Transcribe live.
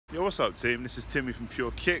Yo, what's up team? This is Timmy from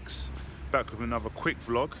PureKicks, back with another quick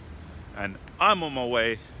vlog, and I'm on my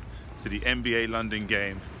way to the NBA London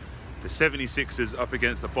game, the 76ers up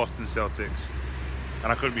against the Boston Celtics,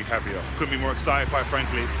 and I couldn't be happier, couldn't be more excited quite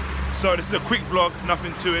frankly. So this is a quick vlog,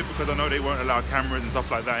 nothing to it because I know they won't allow cameras and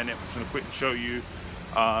stuff like that in it. I'm just gonna quick show you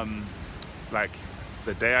like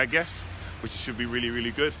the day, I guess, which should be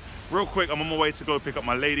really good. Real quick, I'm on my way to go pick up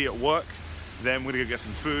my lady at work, then we're gonna go get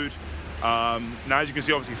some food. Now as you can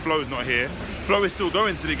see, obviously Flo's not here. Flo is still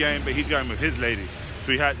going to the game, but he's going with his lady.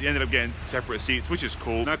 So he ended up getting separate seats, which is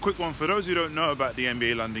cool. Now a quick one, for those who don't know about the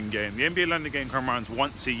NBA London game. The NBA London game comes around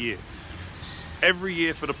once a year. Every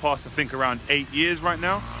year for the past, I think, around 8 years right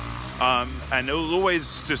now. And it was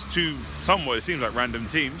always just two, somewhat, it seems like random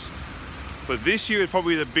teams. But this year is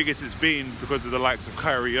probably the biggest it's been because of the likes of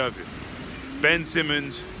Kyrie Irving, Ben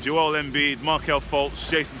Simmons, Joel Embiid, Markelle Fultz,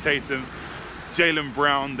 Jason Tatum, Jaylen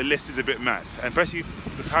Brown. The list is a bit mad, and especially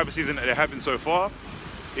this type of season that they're having so far,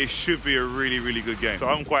 it should be a really good game. So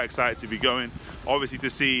I'm quite excited to be going. Obviously to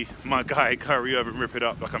see my guy Kyrie Irving rip it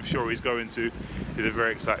up like I'm sure he's going to is a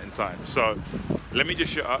very exciting time. So let me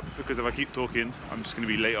just shut up, because if I keep talking I'm just going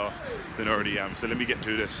to be later than I already am. So let me get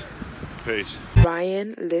to this. Peace.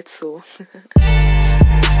 Ryan Little.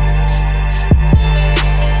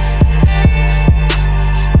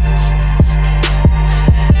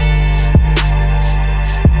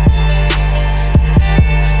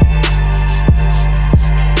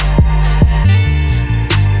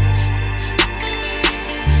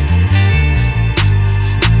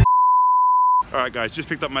 Alright guys, just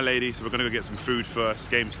picked up my lady, so we're gonna go get some food first.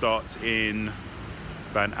 Game starts in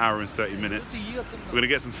about an hour and 30 minutes. We're gonna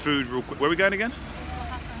get some food real quick. Where are we going again?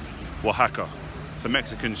 Oaxaca. It's a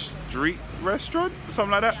Mexican street restaurant,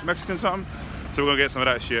 something like that, Mexican something. So we're gonna get some of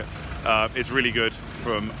that shit. It's really good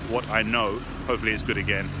from what I know. Hopefully it's good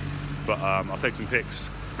again. But I'll take some pics,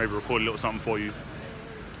 maybe record a little something for you.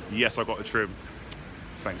 Yes, I got the trim.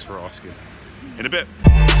 Thanks for asking. In a bit.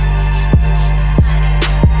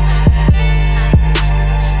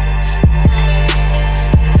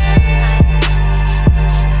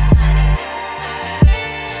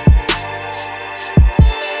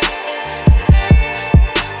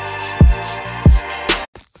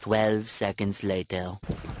 12 seconds later.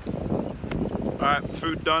 Alright,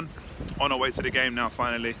 food done. On our way to the game now,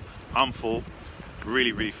 finally. I'm full.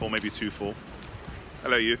 Really full, maybe too full.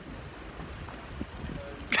 Hello, you.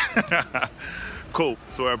 Cool,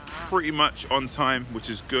 so we're pretty much on time, which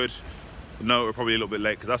is good. No, we're probably a little bit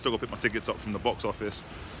late because I still got to pick my tickets up from the box office.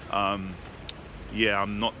 Yeah,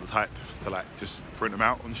 I'm not the type to like just print them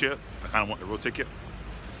out and shit. I kind of want the real ticket.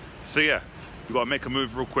 So yeah, we got to make a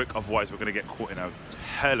move real quick, otherwise we're going to get caught in a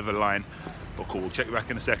hell of a line. But cool, we'll check you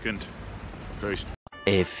back in a second. Peace.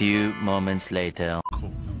 A few moments later. Cool,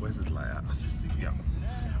 where's this light at? Yeah.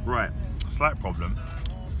 Right, slight problem.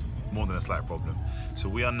 More than a slight problem. So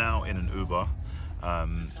we are now in an Uber.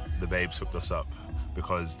 The babes hooked us up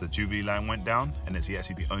because the Jubilee line went down, and it's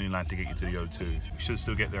actually the only line to get you to the O2. We should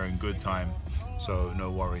still get there in good time, so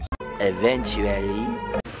no worries. Eventually.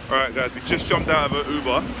 Alright guys, we just jumped out of an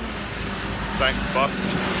Uber. Thanks bus.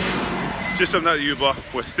 Just jumped out of the Uber.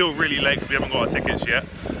 We're still really late because we haven't got our tickets yet.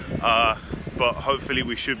 But hopefully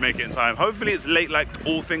we should make it in time. Hopefully it's late like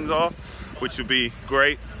all things are, which would be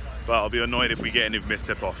great. But I'll be annoyed if we get any missed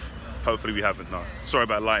tip off. Hopefully we haven't, no. Sorry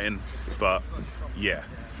about lighting, but yeah.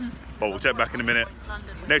 But we'll check back in a minute.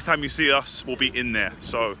 Next time you see us, we'll be in there.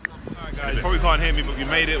 So, alright guys, you probably can't hear me, but we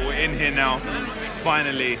made it. We're in here now,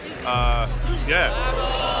 finally. Yeah,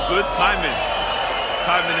 good timing.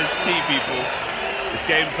 Timing is key, people. It's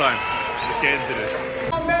game time. Let's get into this.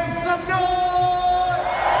 Make some noise!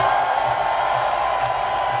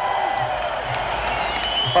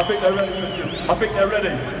 I think they're ready. I think they're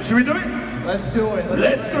ready. Should we do it? Let's do it.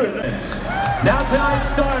 Let's do it. Now tonight's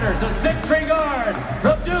starters, a 6'3" guard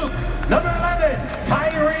from Duke, number 11,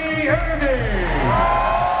 Kyrie Irving.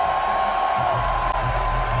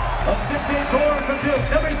 A 6'8" forward from Duke,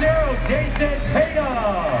 number 0, Jason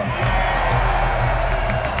Tatum.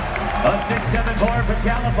 A 6'7" forward from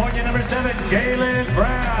California, number 7, Jaylen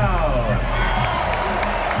Brown.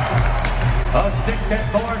 A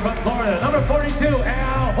 6'10" forward from Florida, number 42,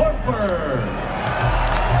 Al Horford.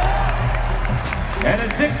 And a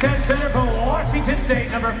 6'10" center from Washington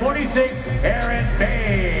State, number 46, Aaron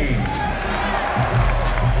Baines.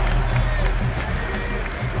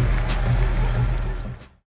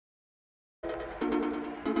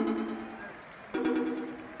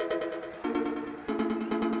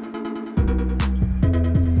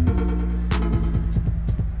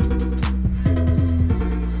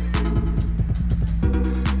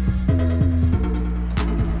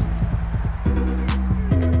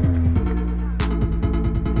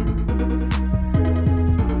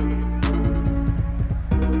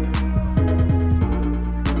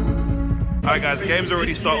 Alright guys, the game's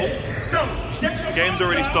already started. The game's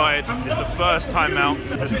already started. It's the first time out.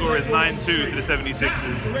 The score is 9-2 to the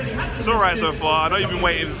 76ers. It's alright so far. I know you've been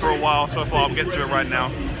waiting for a while so far. I'm getting to it right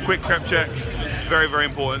now. Quick prep check. Very, very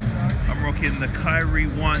important. I'm rocking the Kyrie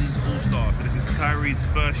 1s All-Star. So this is Kyrie's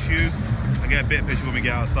first shoe. I get a bit picture when we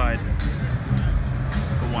get outside.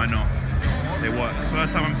 But why not? They work.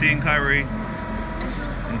 First time I'm seeing Kyrie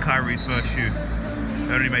in Kyrie's first shoe.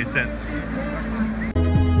 It only made sense.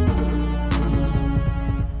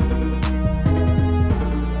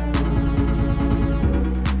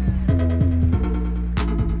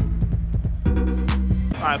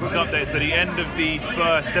 Alright, quick update. So the end of the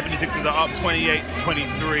first, 76ers are up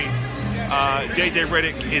 28-23. JJ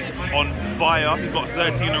Redick is on fire. He's got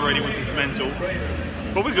 13 already, which is mental.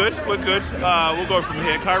 But we're good, we're good. We'll go from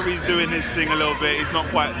here. Kyrie's doing his thing a little bit. He's not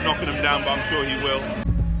quite knocking them down, but I'm sure he will.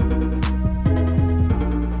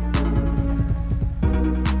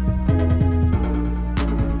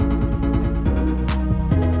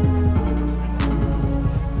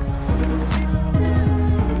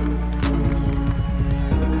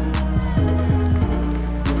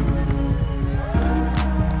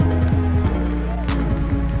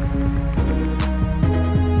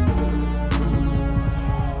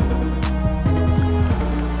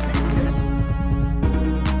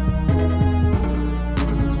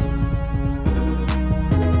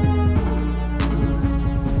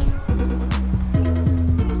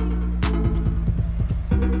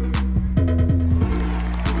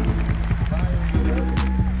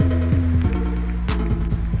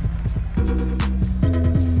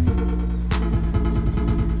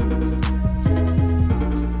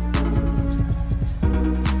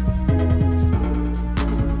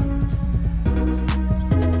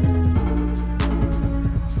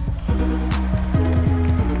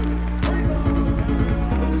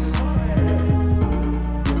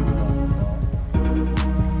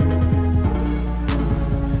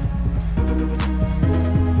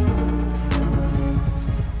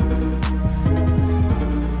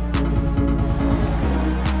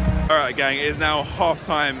 Alright gang, it is now half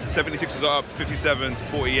time. 76ers are up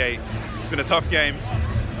 57-48. It's been a tough game.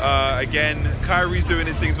 Again, Kyrie's doing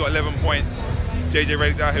his thing, he's got 11 points. JJ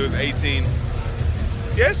Redick's out here with 18.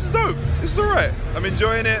 Yeah, this is dope. This is alright. I'm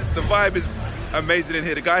enjoying it. The vibe is amazing in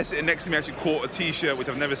here. The guy sitting next to me actually caught a t-shirt, which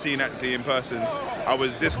I've never seen actually in person. I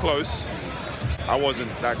was this close. I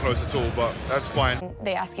wasn't that close at all, but that's fine.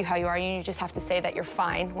 They ask you how you are, and you just have to say that you're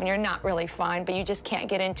fine when you're not really fine, but you just can't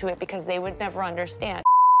get into it because they would never understand.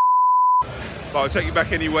 But I'll take you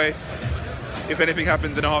back anyway. If anything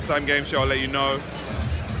happens in a halftime game show, I'll let you know.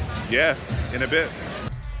 Yeah, in a bit.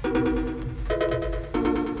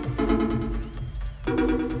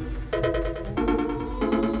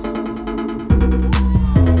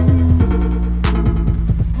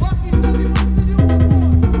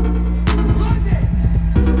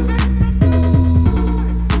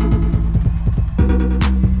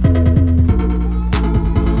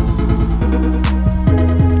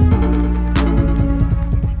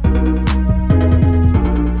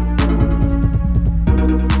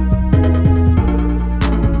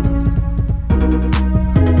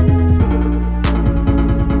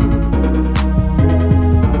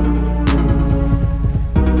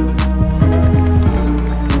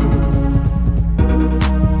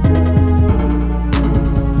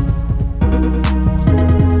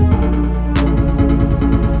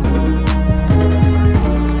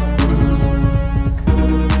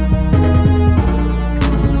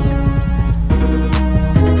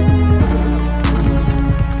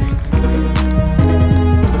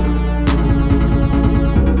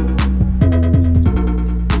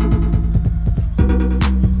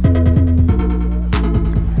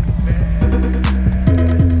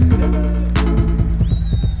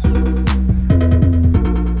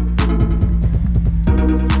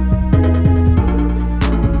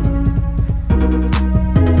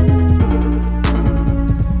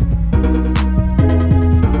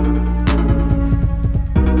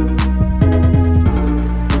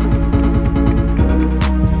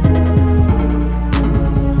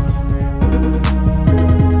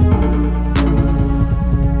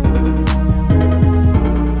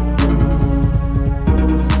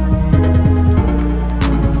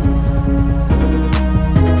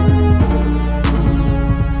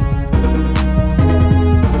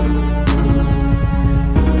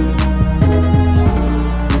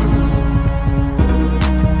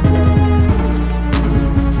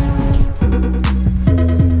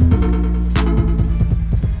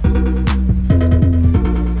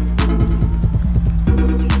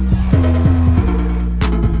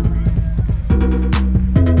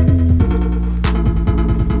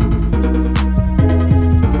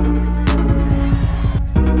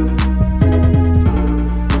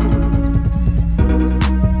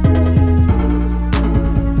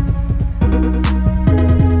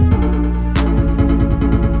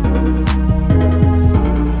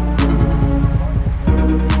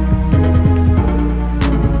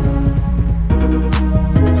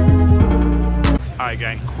 Alright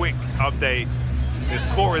gang, quick update. The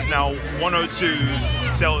score is now 102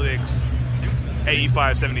 Celtics,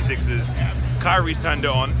 85 76ers. Kyrie's turned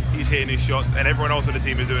it on, he's hitting his shots, and everyone else on the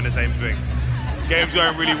team is doing the same thing. Game's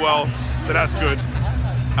going really well, so that's good.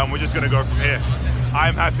 And we're just gonna go from here.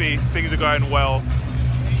 I'm happy, things are going well.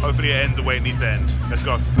 Hopefully it ends the way it needs to end. Let's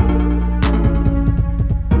go.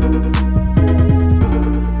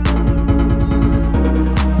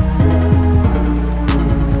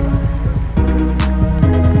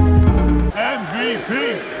 MVP,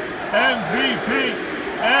 MVP,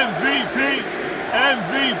 MVP,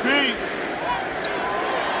 MVP.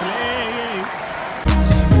 Play.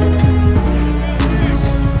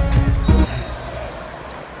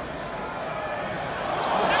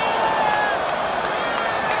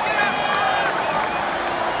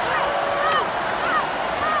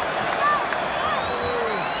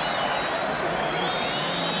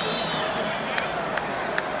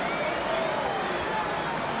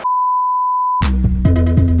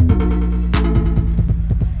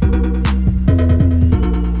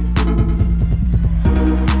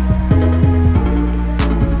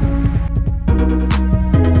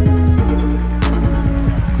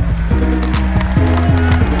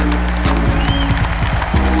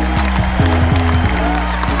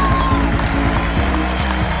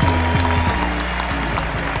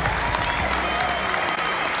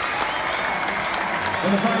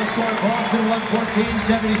 And the final score, Boston 114,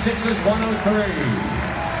 76ers 103.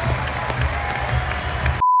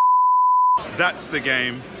 That's the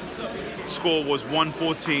game. Score was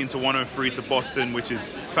 114 to 103 to Boston, which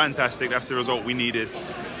is fantastic. That's the result we needed.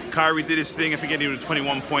 Kyrie did his thing. I think he did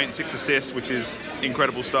 21 points, 6 assists, which is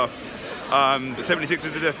incredible stuff. The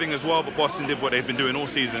 76ers did their thing as well, but Boston did what they've been doing all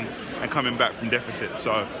season and coming back from deficit.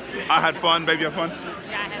 So I had fun. Baby, you had fun?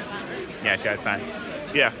 Yeah, I had fun. Yeah, she had fun.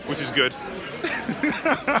 Yeah, which is good. Can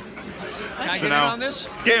I get in on this?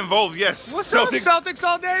 Get involved, yes. What's Celtics. up, Celtics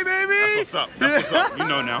all day, baby? That's what's up. That's what's up. You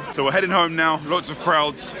know now. So we're heading home now. Lots of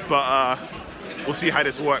crowds, but we'll see how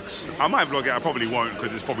this works. I might vlog it. I probably won't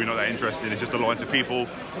because it's probably not that interesting. It's just a lot of people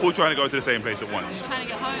all trying to go to the same place at once. Trying to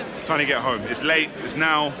get home. Trying to get home. It's late. It's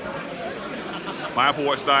now. My Apple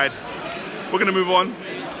Watch died. We're gonna move on.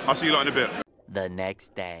 I'll see you lot in a bit. The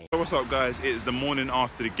next day. So what's up, guys? It's the morning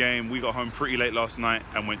after the game. We got home pretty late last night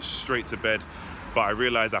and went straight to bed, but I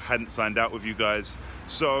realized I hadn't signed out with you guys.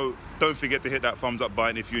 So don't forget to hit that thumbs up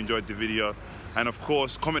button if you enjoyed the video. And of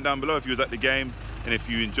course, comment down below if you was at the game and if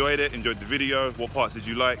you enjoyed the video, what parts did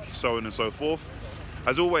you like, so on and so forth.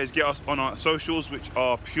 As always, get us on our socials, which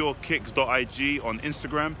are PureKicks.ig on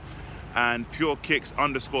Instagram and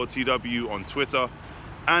PureKicks_TW on Twitter.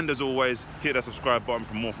 And as always, hit that subscribe button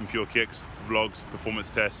for more from Pure Kicks, vlogs,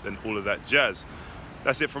 performance tests, and all of that jazz.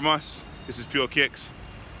 That's it from us. This is Pure Kicks.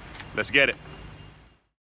 Let's get it.